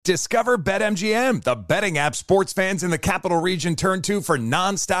Discover BetMGM, the betting app sports fans in the capital region turn to for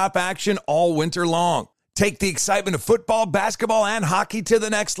nonstop action all winter long. Take the excitement of football, basketball, and hockey to the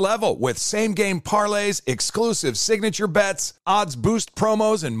next level with same-game parlays, exclusive signature bets, odds boost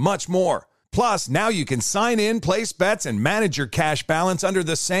promos, and much more. Plus, now you can sign in, place bets, and manage your cash balance under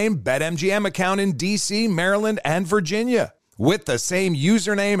the same BetMGM account in D.C., Maryland, and Virginia. With the same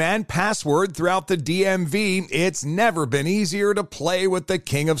username and password throughout the DMV, it's never been easier to play with the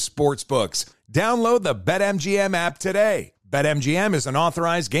king of sportsbooks. Download the BetMGM app today. BetMGM is an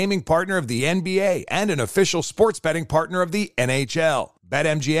authorized gaming partner of the NBA and an official sports betting partner of the NHL.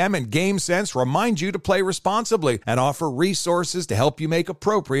 BetMGM and GameSense remind you to play responsibly and offer resources to help you make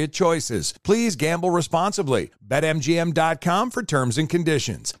appropriate choices. Please gamble responsibly. BetMGM.com for terms and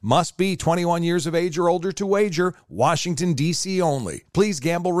conditions. Must be 21 years of age or older to wager. Washington, D.C. only. Please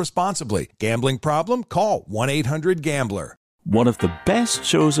gamble responsibly. Gambling problem? Call 1-800-GAMBLER. One of the best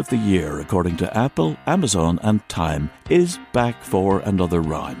shows of the year, according to Apple, Amazon, and Time, is back for another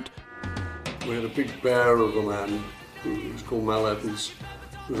round. We had a big bear of a man who was called Mal Evans,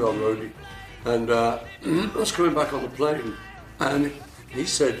 who was our roadie. And I was coming back on the plane, and he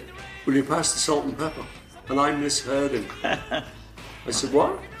said, "Will you pass the salt and pepper?" And I misheard him. I said,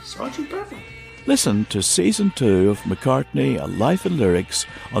 "What? Sergeant Pepper?" Listen to Season 2 of McCartney, A Life in Lyrics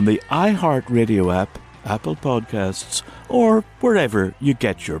on the iHeartRadio app, Apple Podcasts, or wherever you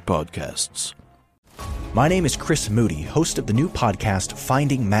get your podcasts. My name is Chris Moody, host of the new podcast,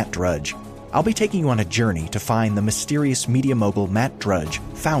 Finding Matt Drudge. I'll be taking you on a journey to find the mysterious media mogul Matt Drudge,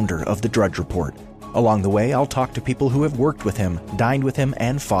 founder of The Drudge Report. Along the way, I'll talk to people who have worked with him, dined with him,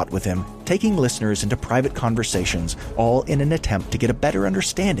 and fought with him, taking listeners into private conversations, all in an attempt to get a better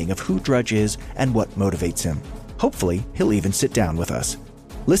understanding of who Drudge is and what motivates him. Hopefully, he'll even sit down with us.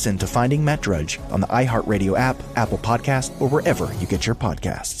 Listen to Finding Matt Drudge on the iHeartRadio app, Apple Podcast, or wherever you get your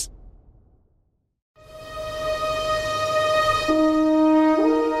podcasts.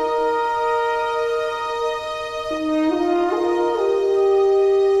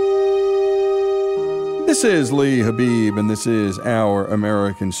 This is Lee Habib, and this is Our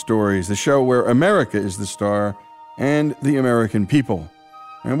American Stories, the show where America is the star and the American people.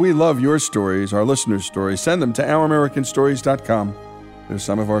 And we love your stories, our listeners' stories. Send them to ouramericanstories.com. They're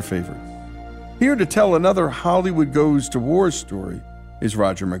some of our favorites. Here to tell another Hollywood Goes to War story is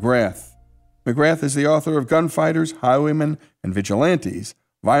Roger McGrath. McGrath is the author of Gunfighters, Highwaymen, and Vigilantes,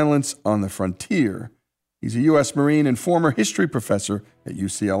 Violence on the Frontier. He's a U.S. Marine and former history professor at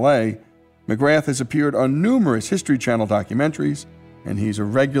UCLA. McGrath has appeared on numerous History Channel documentaries, and he's a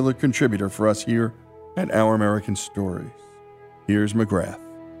regular contributor for us here at Our American Stories. Here's McGrath.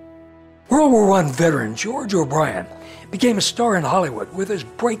 World War I veteran George O'Brien became a star in Hollywood with his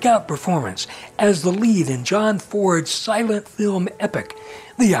breakout performance as the lead in John Ford's silent film epic,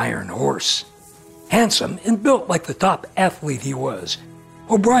 The Iron Horse. Handsome and built like the top athlete he was,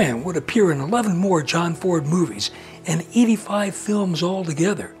 O'Brien would appear in 11 more John Ford movies and 85 films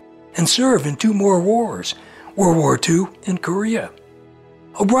altogether, and serve in 2 more wars, World War II and Korea.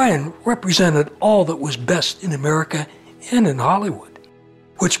 O'Brien represented all that was best in America and in Hollywood,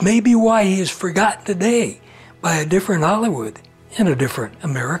 which may be why he is forgotten today by a different Hollywood and a different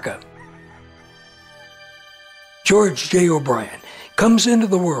America. George J. O'Brien comes into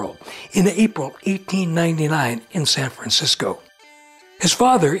the world in April 1899 in San Francisco. His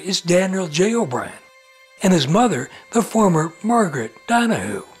father is Daniel J. O'Brien, and his mother, the former Margaret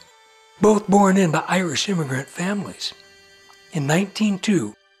Donahue, both born into Irish immigrant families. In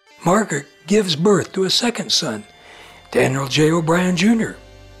 1902, Margaret gives birth to a second son, Daniel J. O'Brien Jr.,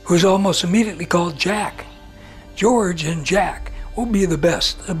 who is almost immediately called Jack. George and Jack will be the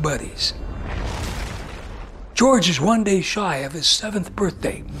best of buddies. George is one day shy of his 7th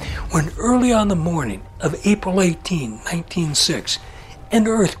birthday when early on the morning of April 18, 1906, an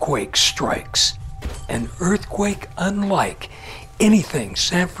earthquake strikes. An earthquake unlike anything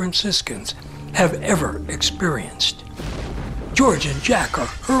San Franciscans have ever experienced. George and Jack are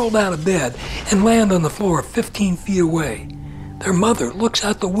hurled out of bed and land on the floor 15 feet away. Their mother looks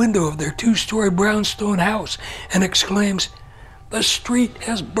out the window of their 2-story brownstone house and exclaims, "The street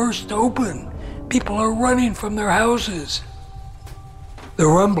has burst open. People are running from their houses." The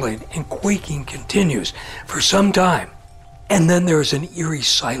rumbling and quaking continues for some time, and then there is an eerie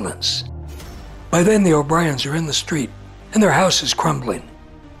silence. By then the O'Briens are in the street, and their house is crumbling.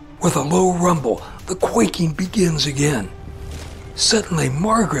 With a low rumble, the quaking begins again. Suddenly,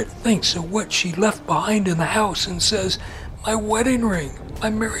 Margaret thinks of what she left behind in the house and says, "My wedding ring, my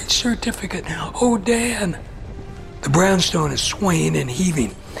marriage certificate, oh Dan." The brownstone is swaying and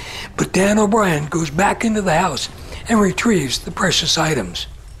heaving, but Dan O'Brien goes back into the house and retrieves the precious items.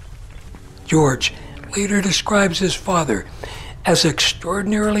 George later describes his father as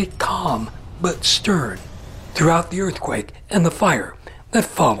extraordinarily calm but stern throughout the earthquake and the fire that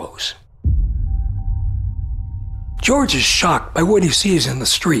follows. George is shocked by what he sees in the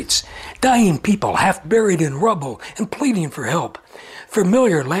streets. Dying people half buried in rubble and pleading for help.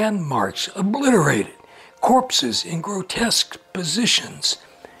 Familiar landmarks obliterated. Corpses in grotesque positions.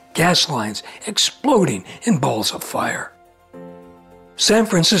 Gas lines exploding in balls of fire. San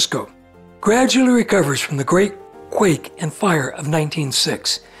Francisco gradually recovers from the great quake and fire of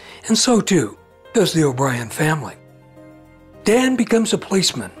 1906, and so too does the O'Brien family. Dan becomes a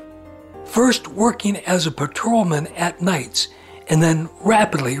policeman, first working as a patrolman at nights, and then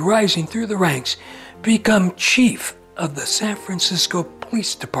rapidly rising through the ranks to become chief of the San Francisco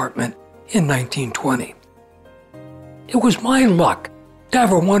Police Department in 1920. It was my luck to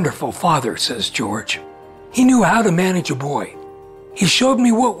have a wonderful father, says George. He knew how to manage a boy. He showed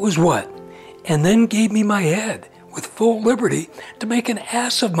me what was what, and then gave me my head with full liberty to make an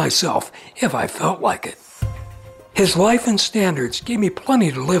ass of myself if I felt like it. His life and standards gave me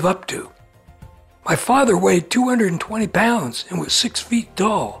plenty to live up to. My father weighed 220 pounds and was 6 feet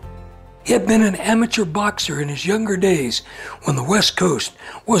tall. He had been an amateur boxer in his younger days when the West Coast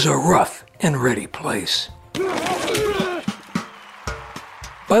was a rough and ready place.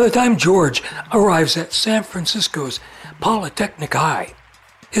 By the time George arrives at San Francisco's Polytechnic High,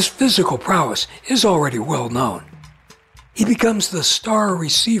 his physical prowess is already well known. He becomes the star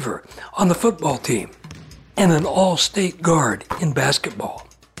receiver on the football team and an all-state guard in basketball.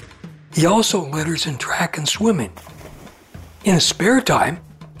 He also leaders in track and swimming. In his spare time,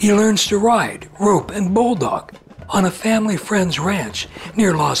 he learns to ride, rope, and bulldog on a family friend's ranch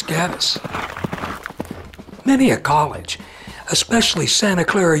near Los Gatos. Many at college, especially Santa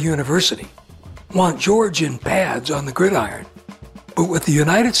Clara University, want George in pads on the gridiron. But with the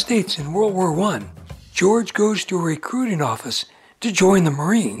United States in World War I, George goes to a recruiting office to join the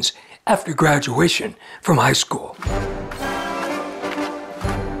Marines after graduation from high school.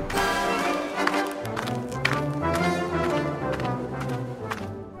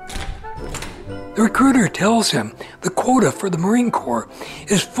 The recruiter tells him the quota for the Marine Corps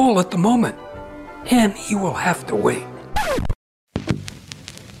is full at the moment, and he will have to wait.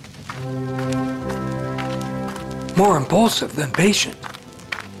 More impulsive than patient,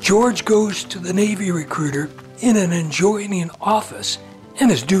 George goes to the Navy recruiter in an adjoining office and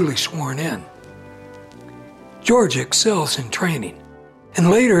is duly sworn in. George excels in training,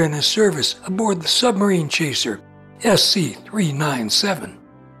 and later in his service aboard the submarine chaser SC-397,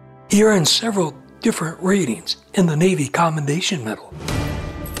 he earned several different ratings in the Navy Commendation Medal.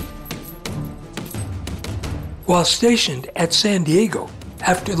 While stationed at San Diego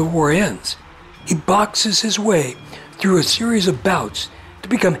after the war ends, he boxes his way through a series of bouts to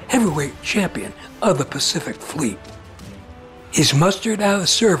become heavyweight champion of the Pacific Fleet. He's mustered out of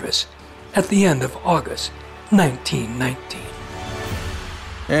service at the end of August 1919.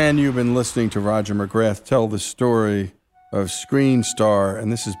 And you've been listening to Roger McGrath tell the story of Screen Star,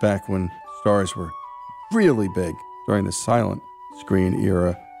 and this is back when stars were really big during the silent screen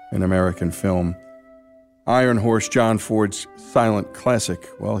era in American film. Iron Horse, John Ford's silent classic.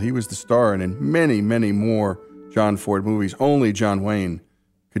 Well, he was the star, and in many, many more John Ford movies, only John Wayne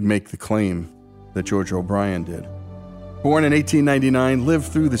could make the claim that George O'Brien did. Born in 1899, lived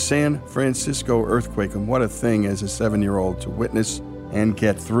through the San Francisco earthquake, and what a thing as a 7-year-old to witness and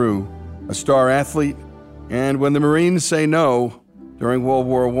get through. A star athlete, and when the Marines say no during World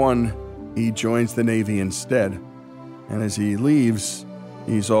War I, he joins the Navy instead. And as he leaves,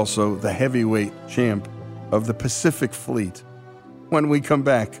 he's also the heavyweight champ of the Pacific Fleet. When we come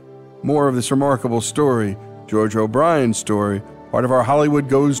back, more of this remarkable story, George O'Brien's story, part of our Hollywood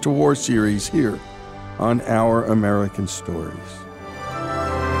Goes to War series here on Our American Stories.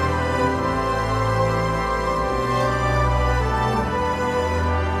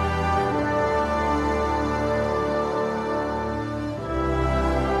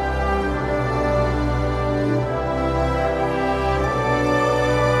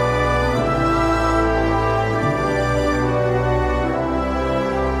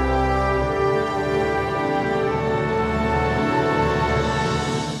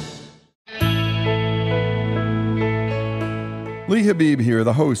 Lee Habib here,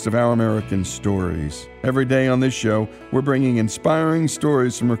 the host of Our American Stories. Every day on this show, we're bringing inspiring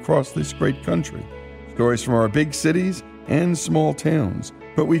stories from across this great country. Stories from our big cities and small towns.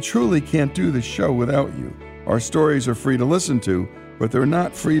 But we truly can't do this show without you. Our stories are free to listen to, but they're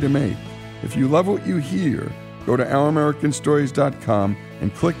not free to make. If you love what you hear, go to OurAmericanStories.com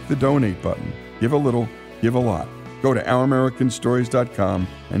and click the donate button. Give a little, give a lot. Go to ouramericanstories.com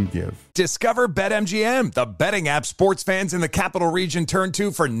and give. Discover BetMGM, the betting app sports fans in the capital region turn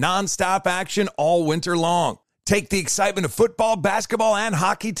to for nonstop action all winter long. Take the excitement of football, basketball, and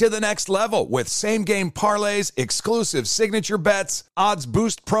hockey to the next level with same-game parlays, exclusive signature bets, odds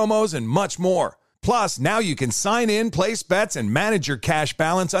boost promos, and much more. Plus, now you can sign in, place bets, and manage your cash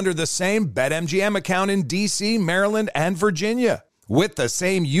balance under the same BetMGM account in D.C., Maryland, and Virginia. With the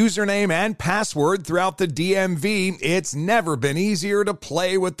same username and password throughout the DMV, it's never been easier to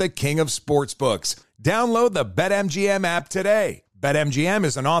play with the king of sportsbooks. Download the BetMGM app today. BetMGM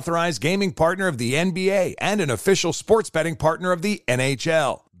is an authorized gaming partner of the NBA and an official sports betting partner of the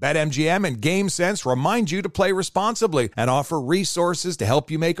NHL. BetMGM and GameSense remind you to play responsibly and offer resources to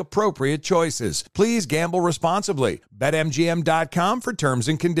help you make appropriate choices. Please gamble responsibly. BetMGM.com for terms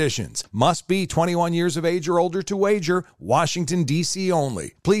and conditions. Must be 21 years of age or older to wager. Washington, D.C.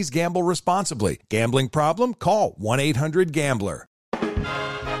 only. Please gamble responsibly. Gambling problem? Call 1-800-GAMBLER.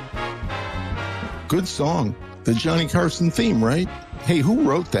 Good song. The Johnny Carson theme, right? Hey, who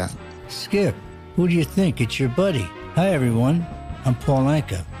wrote that? Skip, who do you think? It's your buddy. Hi, everyone. I'm Paul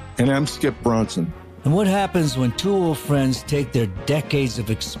Anka. And I'm Skip Bronson. And what happens when two old friends take their decades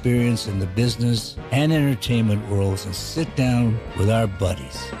of experience in the business and entertainment worlds and sit down with our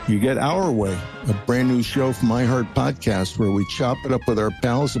buddies? You get Our Way, a brand new show from iHeart Podcast where we chop it up with our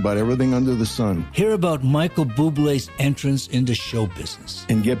pals about everything under the sun. Hear about Michael Bublé's entrance into show business.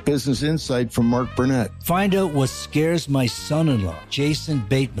 And get business insight from Mark Burnett. Find out what scares my son-in-law, Jason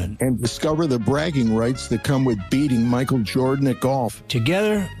Bateman. And discover the bragging rights that come with beating Michael Jordan at golf.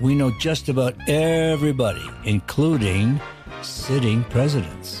 Together, we know just about everybody, including sitting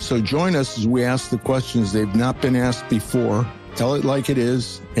presidents. So join us as we ask the questions they've not been asked before, tell it like it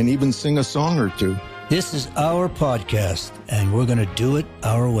is, and even sing a song or two. This is our podcast, and we're going to do it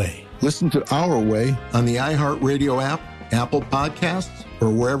our way. Listen to Our Way on the iHeartRadio app, Apple Podcasts, or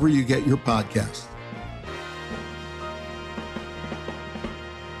wherever you get your podcasts.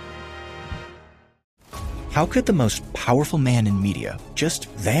 How could the most powerful man in media just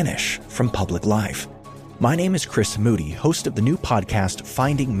vanish from public life? My name is Chris Moody, host of the new podcast,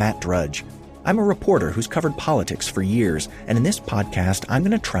 Finding Matt Drudge. I'm a reporter who's covered politics for years, and in this podcast, I'm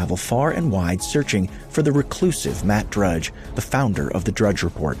going to travel far and wide searching for the reclusive Matt Drudge, the founder of the Drudge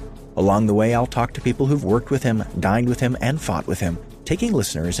Report. Along the way, I'll talk to people who've worked with him, dined with him, and fought with him, taking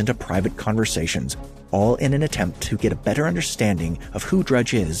listeners into private conversations, all in an attempt to get a better understanding of who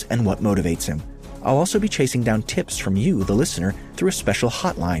Drudge is and what motivates him. I'll also be chasing down tips from you, the listener, through a special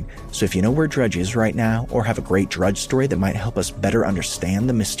hotline. So if you know where Drudge is right now or have a great Drudge story that might help us better understand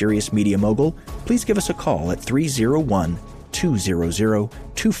the mysterious media mogul, please give us a call at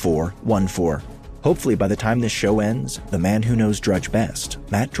 301-200-2414. Hopefully by the time this show ends, the man who knows Drudge best,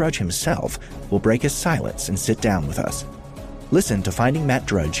 Matt Drudge himself, will break his silence and sit down with us. Listen to Finding Matt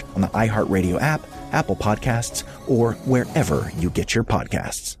Drudge on the iHeartRadio app, Apple Podcasts, or wherever you get your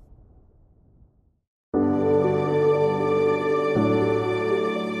podcasts.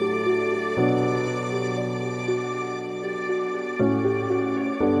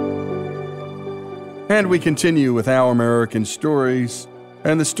 And we continue with Our American Stories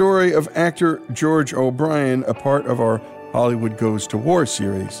and the story of actor George O'Brien, a part of our Hollywood Goes to War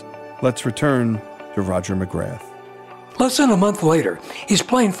series. Let's return to Roger McGrath. Less than a month later, he's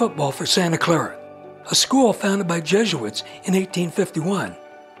playing football for Santa Clara, a school founded by Jesuits in 1851,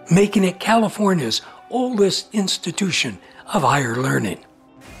 making it California's oldest institution of higher learning.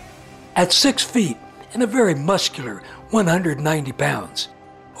 At 6 feet and a very muscular 190 pounds,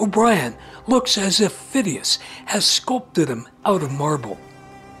 O'Brien looks as if Phidias has sculpted him out of marble.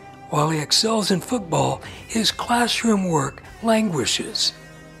 While he excels in football, his classroom work languishes.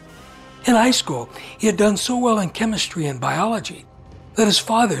 In high school, he had done so well in chemistry and biology that his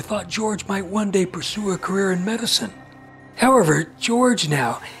father thought George might one day pursue a career in medicine. However, George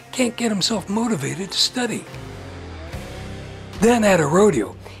now can't get himself motivated to study. Then at a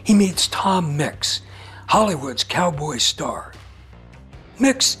rodeo, he meets Tom Mix, Hollywood's cowboy star.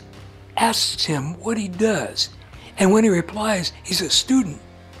 Mix asks him what he does, and when he replies he's a student,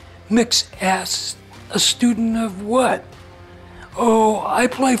 Mix asks, "A student of what?" "Oh, I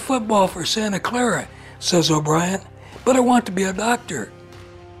play football for Santa Clara," says O'Brien, "but I want to be a doctor.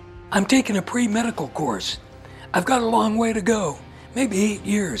 I'm taking a pre-medical course. I've got a long way to go, maybe 8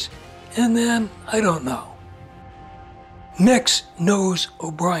 years, and then I don't know." Mix knows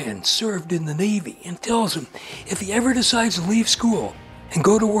O'Brien served in the Navy and tells him if he ever decides to leave school and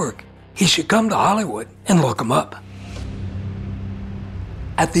go to work, he should come to Hollywood and look him up.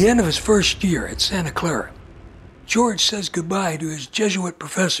 At the end of his first year at Santa Clara, George says goodbye to his Jesuit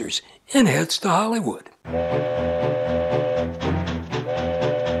professors and heads to Hollywood.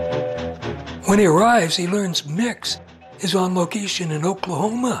 When he arrives, he learns Mix is on location in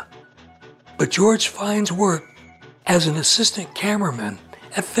Oklahoma. But George finds work as an assistant cameraman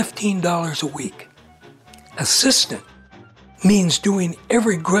at $15 a week. Assistant means doing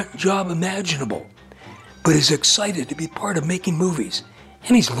every grunt job imaginable, but he's excited to be part of making movies,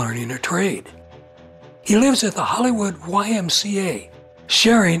 and he's learning a trade. He lives at the Hollywood YMCA,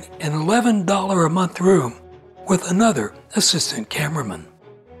 sharing an $11 a month room with another assistant cameraman.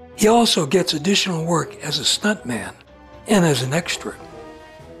 He also gets additional work as a stuntman and as an extra.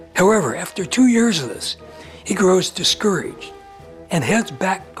 However, after 2 years of this, he grows discouraged and heads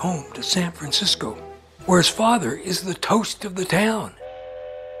back home to San Francisco, where his father is the toast of the town.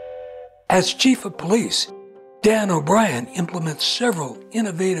 As chief of police, Dan O'Brien implements several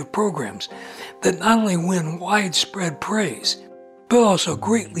innovative programs that not only win widespread praise, but also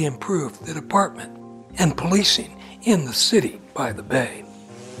greatly improve the department and policing in the city by the bay.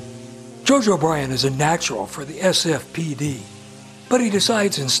 George O'Brien is a natural for the SFPD, but he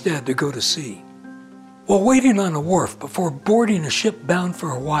decides instead to go to sea. While waiting on a wharf before boarding a ship bound for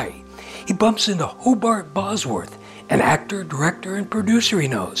Hawaii, he bumps into Hobart Bosworth, an actor, director, and producer he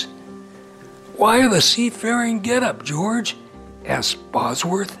knows. "Why the seafaring get-up, George?" asks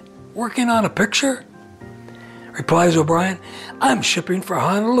Bosworth. "Working on a picture?" Replies O'Brien, "I'm shipping for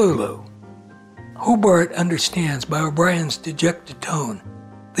Honolulu." Hobart understands by O'Brien's dejected tone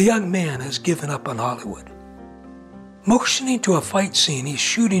the young man has given up on Hollywood. Motioning to a fight scene he's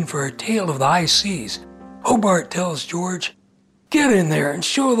shooting for A Tale of the High Seas, Hobart tells George, "Get in there and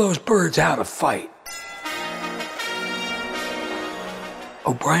show those birds how to fight."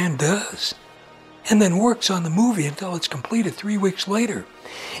 O'Brien does, and then works on the movie until it's completed 3 weeks later,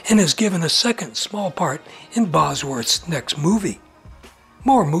 and is given a second small part in Bosworth's next movie.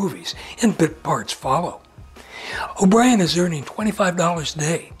 More movies and bit parts follow. O'Brien is earning $25 a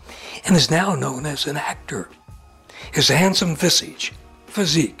day and is now known as an actor. His handsome physique,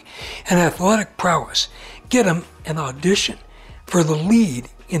 and athletic prowess get him an audition for the lead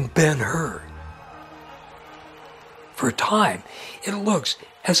in Ben-Hur. For a time, it looks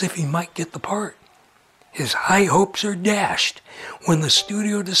as if he might get the part. His high hopes are dashed when the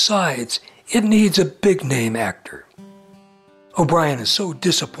studio decides it needs a big-name actor. O'Brien is so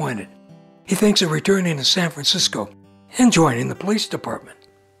disappointed, he thinks of returning to San Francisco and joining the police department.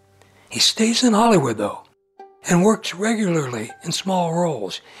 He stays in Hollywood, though, and works regularly in small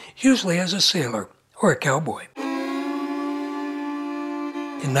roles, usually as a sailor or a cowboy.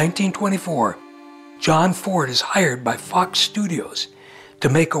 In 1924, John Ford is hired by Fox Studios to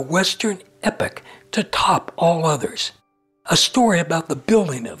make a Western epic to top all others, a story about the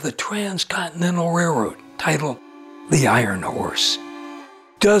building of the Transcontinental Railroad titled The Iron Horse.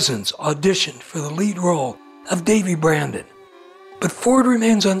 Dozens auditioned for the lead role of Davy Brandon, but Ford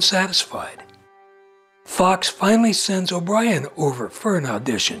remains unsatisfied. Fox finally sends O'Brien over for an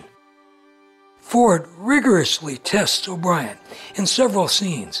audition. Ford rigorously tests O'Brien in several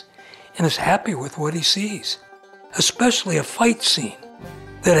scenes and is happy with what he sees, especially a fight scene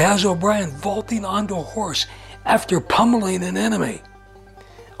that has O'Brien vaulting onto a horse after pummeling an enemy.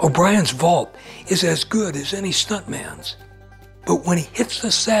 O'Brien's vault is as good as any stuntman's, but when he hits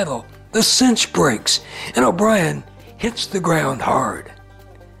the saddle, the cinch breaks and O'Brien hits the ground hard.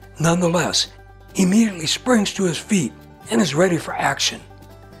 Nonetheless, he immediately springs to his feet and is ready for action.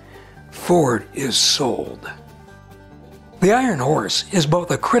 Ford is sold. The Iron Horse is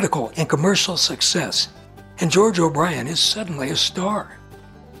both a critical and commercial success, and George O'Brien is suddenly a star.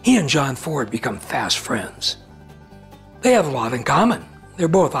 He and John Ford become fast friends. They have a lot in common. They're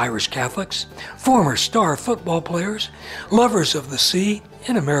both Irish Catholics, former star football players, lovers of the sea,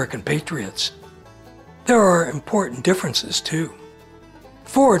 and American patriots. There are important differences, too.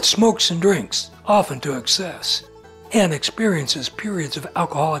 Ford smokes and drinks, often to excess, and experiences periods of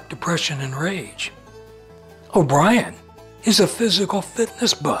alcoholic depression and rage. O'Brien is a physical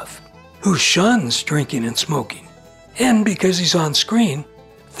fitness buff who shuns drinking and smoking, and because he's on screen,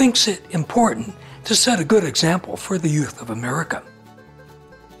 thinks it important to set a good example for the youth of America.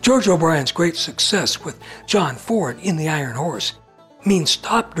 George O'Brien's great success with John Ford in The Iron Horse means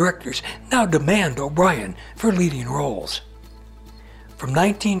top directors now demand O'Brien for leading roles. From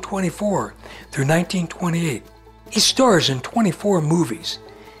 1924 through 1928, he stars in 24 movies,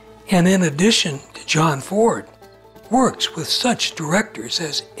 and in addition to John Ford, works with such directors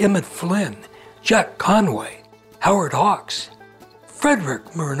as Emmett Flynn, Jack Conway, Howard Hawks, Frederick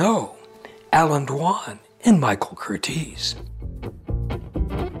Murnau, Alan Dwan, and Michael Curtiz.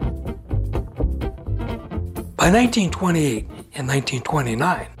 By 1928 and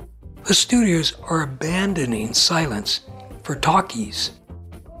 1929, the studios are abandoning silence for talkies.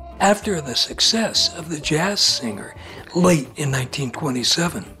 after the success of the jazz singer late in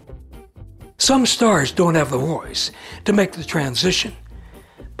 1927. Some stars don't have the voice to make the transition,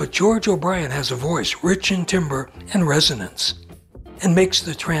 but George O'Brien has a voice rich in timbre and resonance and makes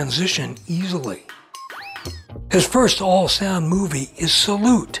the transition easily. His first all-sound movie is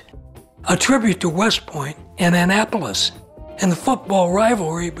Salute, a tribute to West Point and Annapolis and the football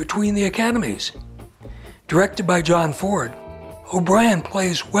rivalry between the academies. Directed by John Ford, O'Brien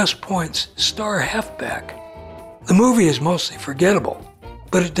plays West Point's star halfback. The movie is mostly forgettable,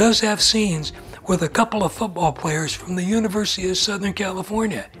 but it does have scenes with a couple of football players from the University of Southern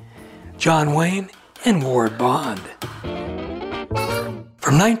California, John Wayne and Ward Bond.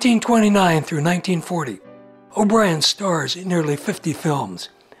 From 1929 through 1940, O'Brien stars in nearly 50 films,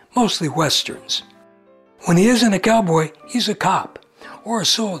 mostly westerns. When he isn't a cowboy, he's a cop, or a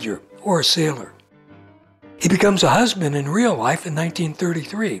soldier, or a sailor. He becomes a husband in real life in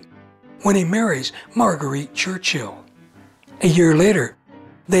 1933, when he marries Marguerite Churchill. A year later,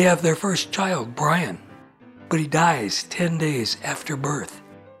 they have their first child, Brian, but he dies 10 days after birth.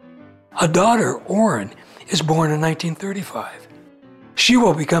 A daughter, Orrin, is born in 1935. She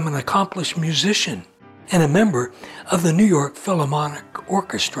will become an accomplished musician and a member of the New York Philharmonic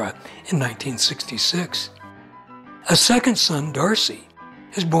Orchestra in 1966. A second son, Darcy,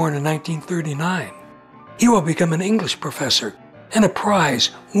 is born in 1939. He will become an English professor and a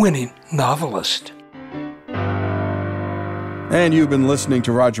prize-winning novelist. And you've been listening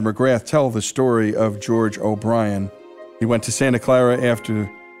to Roger McGrath tell the story of George O'Brien. He went to Santa Clara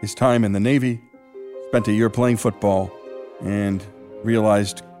after his time in the Navy, spent a year playing football, and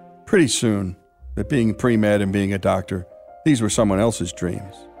realized pretty soon that being pre-med and being a doctor, these were someone else's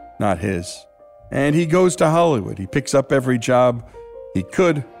dreams, not his. And he goes to Hollywood. He picks up every job he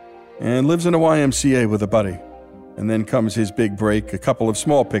could and lives in a YMCA with a buddy. And then comes his big break, a couple of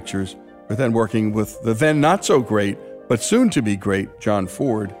small pictures, but then working with the then not-so-great, but soon-to-be great John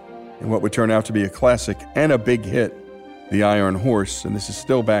Ford in what would turn out to be a classic and a big hit, The Iron Horse. And this is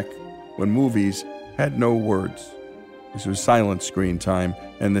still back when movies had no words. This was silent screen time,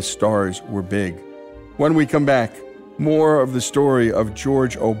 and the stars were big. When we come back, more of the story of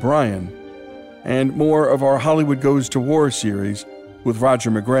George O'Brien and more of our Hollywood Goes to War series with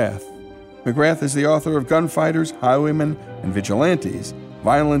Roger McGrath. McGrath is the author of Gunfighters, Highwaymen, and Vigilantes,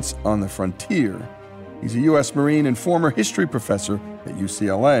 Violence on the Frontier. He's a U.S. Marine and former history professor at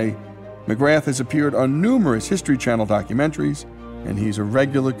UCLA. McGrath has appeared on numerous History Channel documentaries, and he's a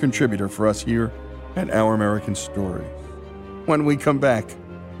regular contributor for us here at Our American Stories. When we come back,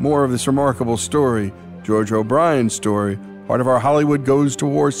 more of this remarkable story, George O'Brien's story, part of our Hollywood Goes to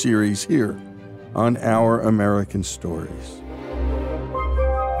War series here on Our American Stories.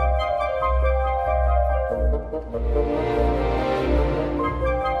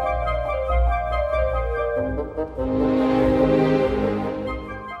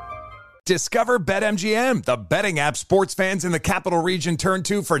 Discover BetMGM, the betting app sports fans in the capital region turn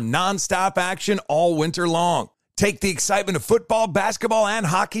to for nonstop action all winter long. Take the excitement of football, basketball, and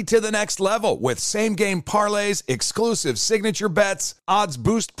hockey to the next level with same-game parlays, exclusive signature bets, odds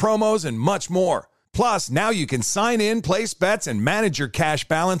boost promos, and much more. Plus, now you can sign in, place bets, and manage your cash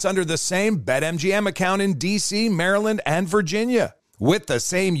balance under the same BetMGM account in D.C., Maryland, and Virginia. With the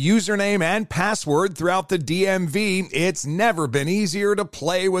same username and password throughout the DMV, it's never been easier to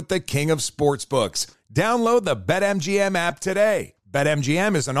play with the king of sportsbooks. Download the BetMGM app today.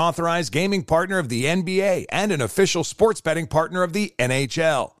 BetMGM is an authorized gaming partner of the NBA and an official sports betting partner of the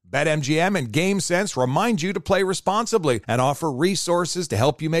NHL. BetMGM and GameSense remind you to play responsibly and offer resources to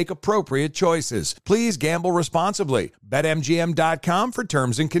help you make appropriate choices. Please gamble responsibly. BetMGM.com for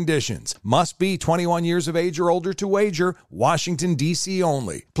terms and conditions. Must be 21 years of age or older to wager. Washington, D.C.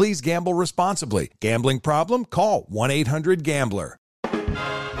 only. Please gamble responsibly. Gambling problem? Call 1-800-GAMBLER.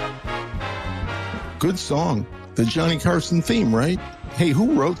 Good song. The Johnny Carson theme, right? Hey,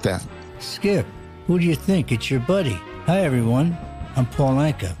 who wrote that? Skip, who do you think? It's your buddy. Hi, everyone. I'm Paul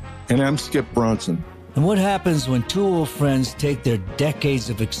Anka. And I'm Skip Bronson. And what happens when two old friends take their decades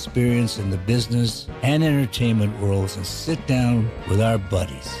of experience in the business and entertainment worlds and sit down with our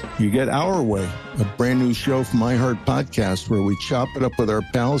buddies? You get Our Way, a brand new show from iHeart Podcast where we chop it up with our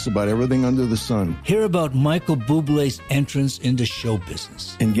pals about everything under the sun. Hear about Michael Bublé's entrance into show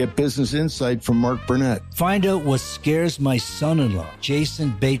business. And get business insight from Mark Burnett. Find out what scares my son-in-law,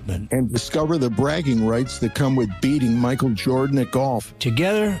 Jason Bateman. And discover the bragging rights that come with beating Michael Jordan at golf.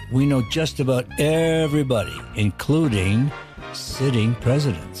 Together, we know just about everybody, including sitting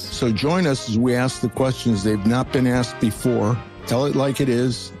presidents. So join us as we ask the questions they've not been asked before, tell it like it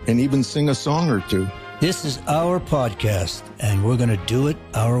is, and even sing a song or two. This is our podcast, and we're going to do it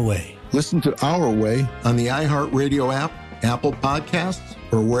our way. Listen to Our Way on the iHeartRadio app, Apple Podcasts,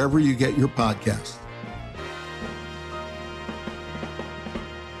 or wherever you get your podcasts.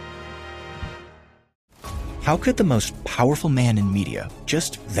 How could the most powerful man in media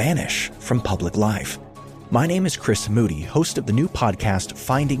just vanish from public life? My name is Chris Moody, host of the new podcast,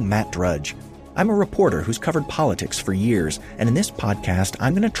 Finding Matt Drudge. I'm a reporter who's covered politics for years, and in this podcast,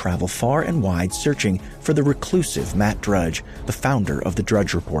 I'm going to travel far and wide searching for the reclusive Matt Drudge, the founder of the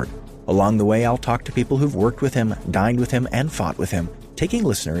Drudge Report. Along the way, I'll talk to people who've worked with him, dined with him, and fought with him, taking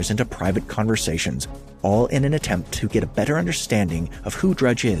listeners into private conversations, all in an attempt to get a better understanding of who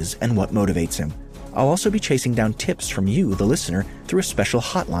Drudge is and what motivates him. I'll also be chasing down tips from you, the listener, through a special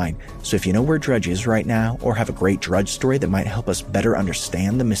hotline. So if you know where Drudge is right now or have a great Drudge story that might help us better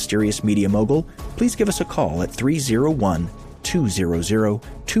understand the mysterious media mogul, please give us a call at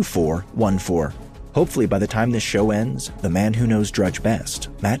 301-200-2414. Hopefully by the time this show ends, the man who knows Drudge best,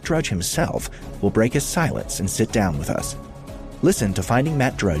 Matt Drudge himself, will break his silence and sit down with us. Listen to Finding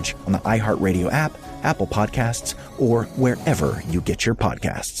Matt Drudge on the iHeartRadio app, Apple Podcasts, or wherever you get your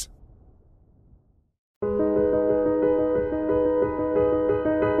podcasts.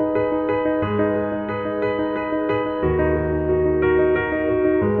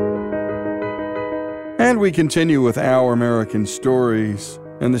 And we continue with Our American Stories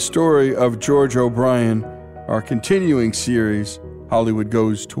and the story of George O'Brien, our continuing series, Hollywood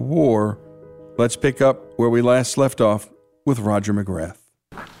Goes to War. Let's pick up where we last left off with Roger McGrath.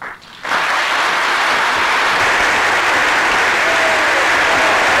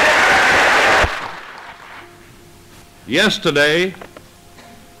 Yesterday,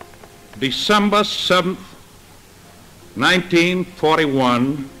 December 7th,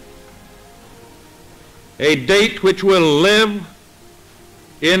 1941, a date which will live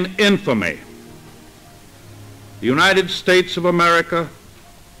in infamy. The United States of America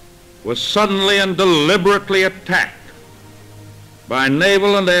was suddenly and deliberately attacked by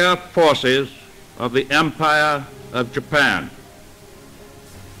naval and air forces of the Empire of Japan.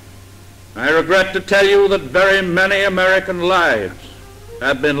 I regret to tell you that very many American lives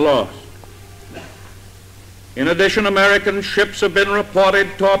have been lost. In addition, American ships have been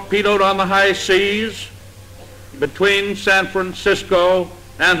reported torpedoed on the high seas between San Francisco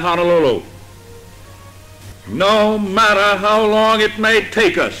and Honolulu. No matter how long it may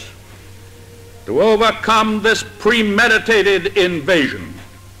take us to overcome this premeditated invasion,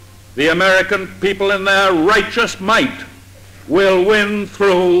 the American people in their righteous might will win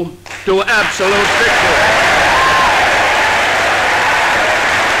through to absolute victory.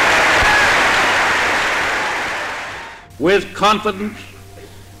 With confidence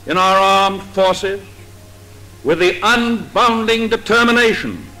in our armed forces, with the unbounding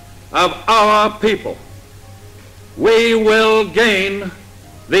determination of our people, we will gain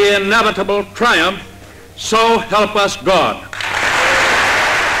the inevitable triumph, so help us God.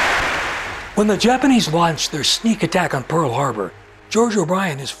 When the Japanese launched their sneak attack on Pearl Harbor, George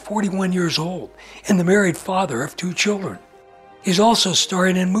O'Brien is 41 years old and the married father of 2 children. He's also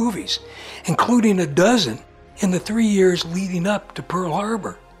starring in movies, including a dozen in the 3 years leading up to Pearl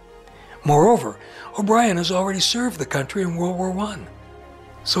Harbor. Moreover, O'Brien has already served the country in World War I.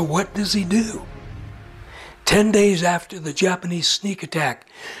 So what does he do? 10 days after the Japanese sneak attack,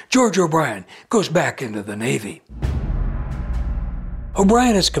 George O'Brien goes back into the Navy.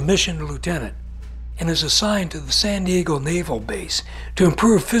 O'Brien is commissioned lieutenant and is assigned to the San Diego Naval Base to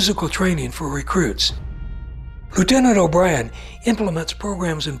improve physical training for recruits. Lieutenant O'Brien implements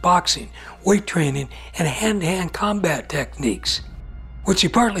programs in boxing, weight training, and hand-to-hand combat techniques, which he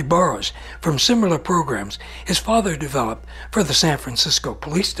partly borrows from similar programs his father developed for the San Francisco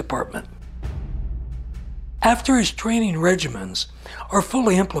Police Department. After his training regimens are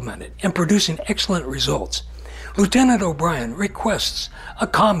fully implemented and producing excellent results, Lieutenant O'Brien requests a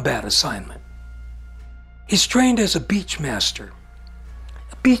combat assignment. He's trained as a beach master.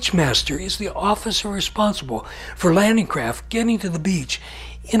 A beach master is the officer responsible for landing craft getting to the beach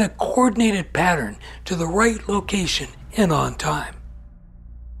in a coordinated pattern to the right location and on time.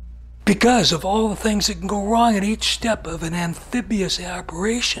 Because of all the things that can go wrong at each step of an amphibious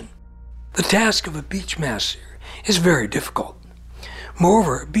operation, the task of a beach master is very difficult.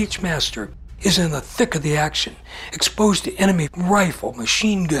 Moreover, a beach master is in the thick of the action, exposed to enemy rifle,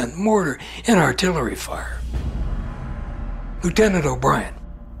 machine gun, mortar, and artillery fire. Lieutenant O'Brien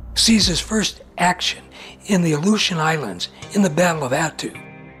sees his first action in the Aleutian Islands in the Battle of Attu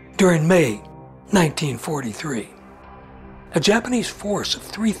during May 1943. A Japanese force of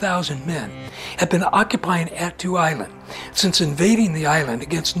 3,000 men had been occupying Attu Island since invading the island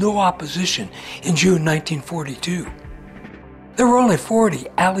against no opposition in June 1942. There were only 40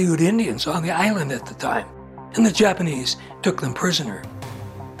 Aleut Indians on the island at the time, and the Japanese took them prisoner.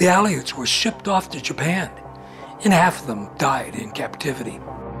 The Aleuts were shipped off to Japan, and half of them died in captivity.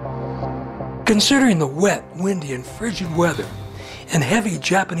 Considering the wet, windy, and frigid weather and heavy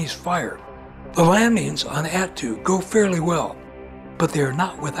Japanese fire, the landings on Attu go fairly well, but they are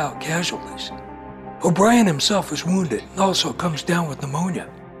not without casualties. O'Brien himself is wounded and also comes down with pneumonia.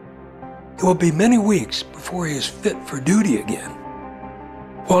 It will be many weeks before he is fit for duty again.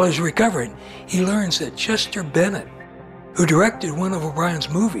 While he's recovering, he learns that Chester Bennett, who directed one of O'Brien's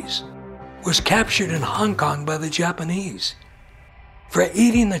movies, was captured in Hong Kong by the Japanese. For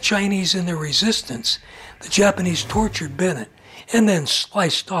aiding the Chinese in their resistance, the Japanese tortured Bennett and then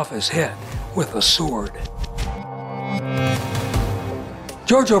sliced off his head with a sword.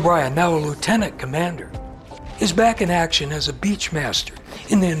 George O'Brien, now a lieutenant commander, is back in action as a beachmaster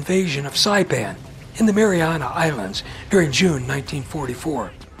in the invasion of Saipan in the Mariana Islands during June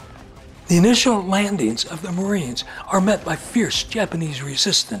 1944. The initial landings of the Marines are met by fierce Japanese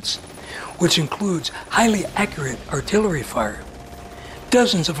resistance, which includes highly accurate artillery fire.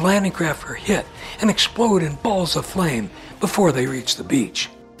 Dozens of landing craft are hit and explode in balls of flame before they reach the beach.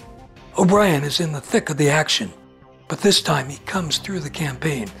 O'Brien is in the thick of the action, but this time he comes through the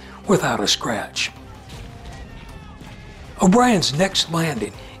campaign without a scratch. O'Brien's next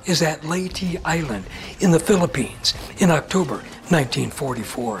landing is at Leyte Island in the Philippines in October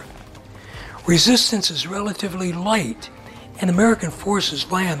 1944. Resistance is relatively light, and American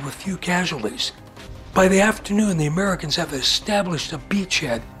forces land with few casualties. By the afternoon, the Americans have established a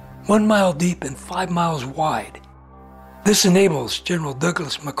beachhead 1 mile deep and 5 miles wide. This enables General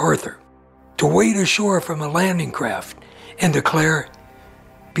Douglas MacArthur to wade ashore from a landing craft and declare,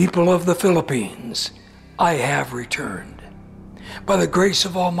 "People of the Philippines, I have returned. By the grace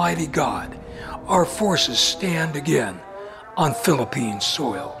of Almighty God, our forces stand again on Philippine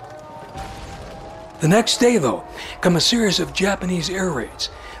soil." The next day, though, come a series of Japanese air raids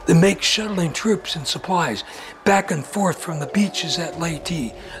that make shuttling troops and supplies back and forth from the beaches at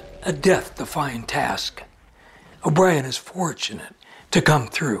Leyte a death-defying task. O'Brien is fortunate to come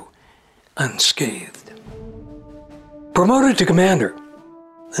through unscathed. Promoted to commander,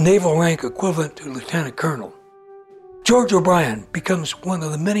 the naval rank equivalent to lieutenant colonel, George O'Brien becomes one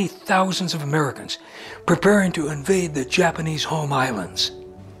of the many thousands of Americans preparing to invade the Japanese home islands.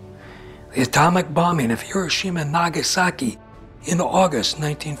 The atomic bombing of Hiroshima and Nagasaki in August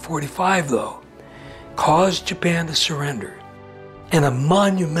 1945, though, caused Japan to surrender, and a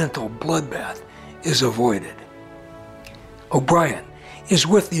monumental bloodbath is avoided. O'Brien is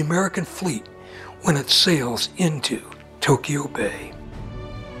with the American fleet when it sails into Tokyo Bay.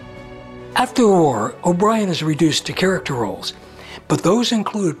 After the war, O'Brien is reduced to character roles, but those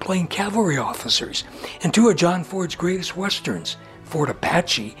include playing cavalry officers in two of John Ford's greatest westerns, Fort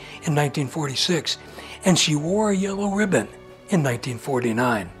Apache in 1946, and She Wore a Yellow Ribbon in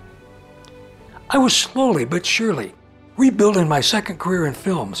 1949. I was slowly but surely rebuilding my second career in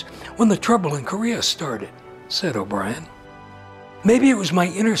films when the trouble in Korea started, said O'Brien. Maybe it was my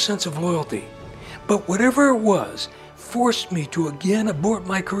inner sense of loyalty, but whatever it was forced me to again abort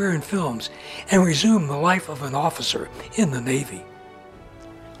my career in films and resume the life of an officer in the Navy.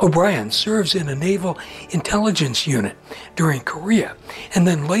 O'Brien serves in a naval intelligence unit during Korea, and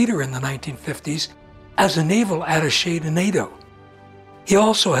then later in the 1950s as a naval attaché to NATO. He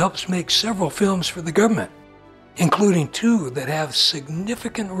also helps make several films for the government, including two that have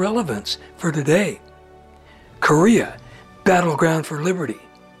significant relevance for today: Korea, Battleground for Liberty,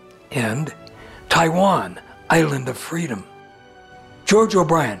 and Taiwan, Island of Freedom. George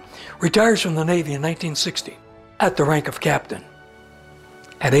O'Brien retires from the Navy in 1960 at the rank of captain.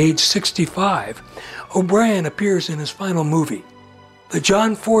 At age 65, O'Brien appears in his final movie, the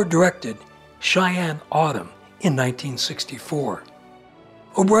John Ford-directed Cheyenne Autumn in 1964.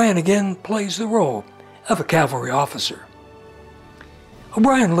 O'Brien again plays the role of a cavalry officer.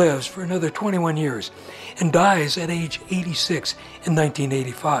 O'Brien lives for another 21 years and dies at age 86 in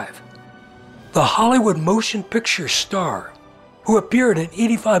 1985. The Hollywood motion picture star, who appeared in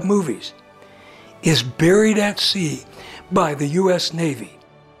 85 movies, is buried at sea by the U.S. Navy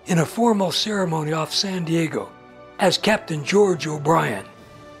in a formal ceremony off San Diego as Captain George O'Brien,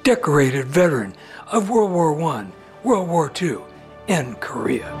 decorated veteran of World War I, World War II, and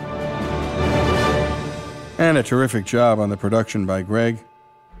Korea. And a terrific job on the production by Greg.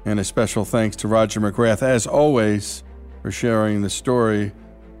 And a special thanks to Roger McGrath, as always, for sharing the story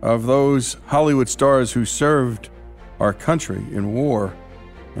of those Hollywood stars who served our country in war.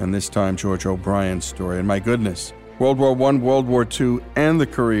 And this time, George O'Brien's story. And my goodness, World War I, World War II, and the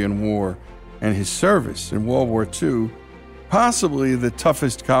Korean War, and his service in World War II, possibly the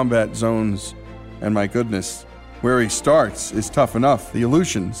toughest combat zones. And my goodness, where he starts is tough enough. The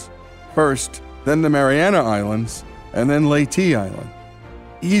Aleutians first, then the Mariana Islands, and then Leyte Island.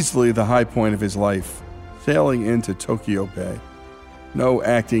 Easily the high point of his life, sailing into Tokyo Bay. No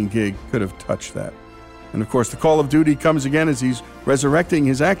acting gig could have touched that. And of course, the call of duty comes again as he's resurrecting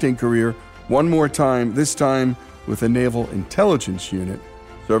his acting career one more time, this time with a naval intelligence unit,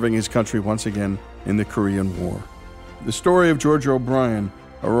 serving his country once again in the Korean War. The story of George O'Brien,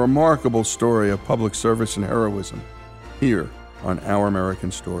 a remarkable story of public service and heroism, here on Our American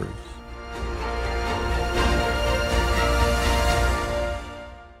Stories.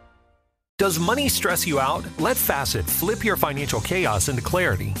 Does money stress you out? Let Facet flip your financial chaos into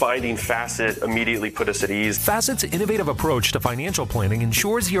clarity. Finding Facet immediately put us at ease. Facet's innovative approach to financial planning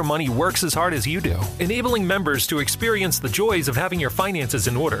ensures your money works as hard as you do, enabling members to experience the joys of having your finances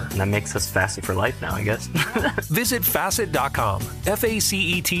in order. And that makes us Facet for life now, I guess. Visit Facet.com,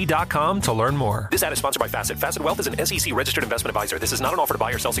 FACET.com to learn more. This ad is sponsored by Facet. Facet Wealth is an SEC-registered investment advisor. This is not an offer to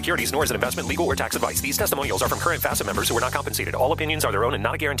buy or sell securities, nor is it investment, legal, or tax advice. These testimonials are from current Facet members who are not compensated. All opinions are their own and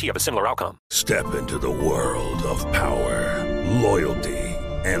not a guarantee of a similar outcome. Step into the world of power, loyalty,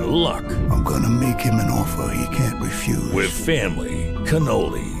 and luck. I'm gonna make him an offer he can't refuse. With family,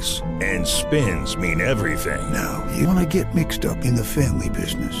 cannolis, and spins mean everything. Now, you wanna get mixed up in the family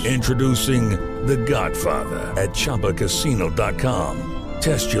business. Introducing The Godfather at ChumbaCasino.com.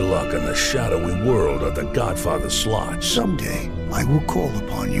 Test your luck in the shadowy world of The Godfather slot. Someday, I will call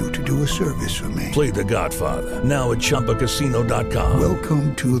upon you to do a service for me. Play The Godfather, now at ChumbaCasino.com.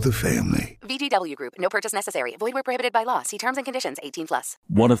 Welcome to the family. VGW Group. No purchase necessary. Void where prohibited by law. See terms and conditions. 18+.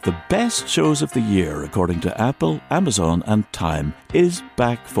 One of the best shows of the year, according to Apple, Amazon, and Time, is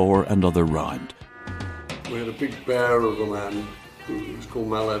back for another round. We had a big bear of a man who was called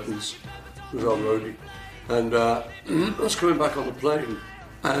Mal Evans, who was our roadie. And I was coming back on the plane,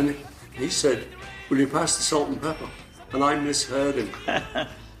 and he said, "Will you pass the salt and pepper?" And I misheard him. I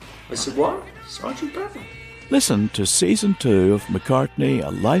said, "What? Sergeant Pepper?" Listen to Season 2 of McCartney,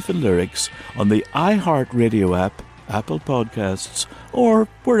 A Life in Lyrics on the iHeartRadio app, Apple Podcasts, or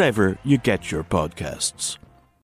wherever you get your podcasts.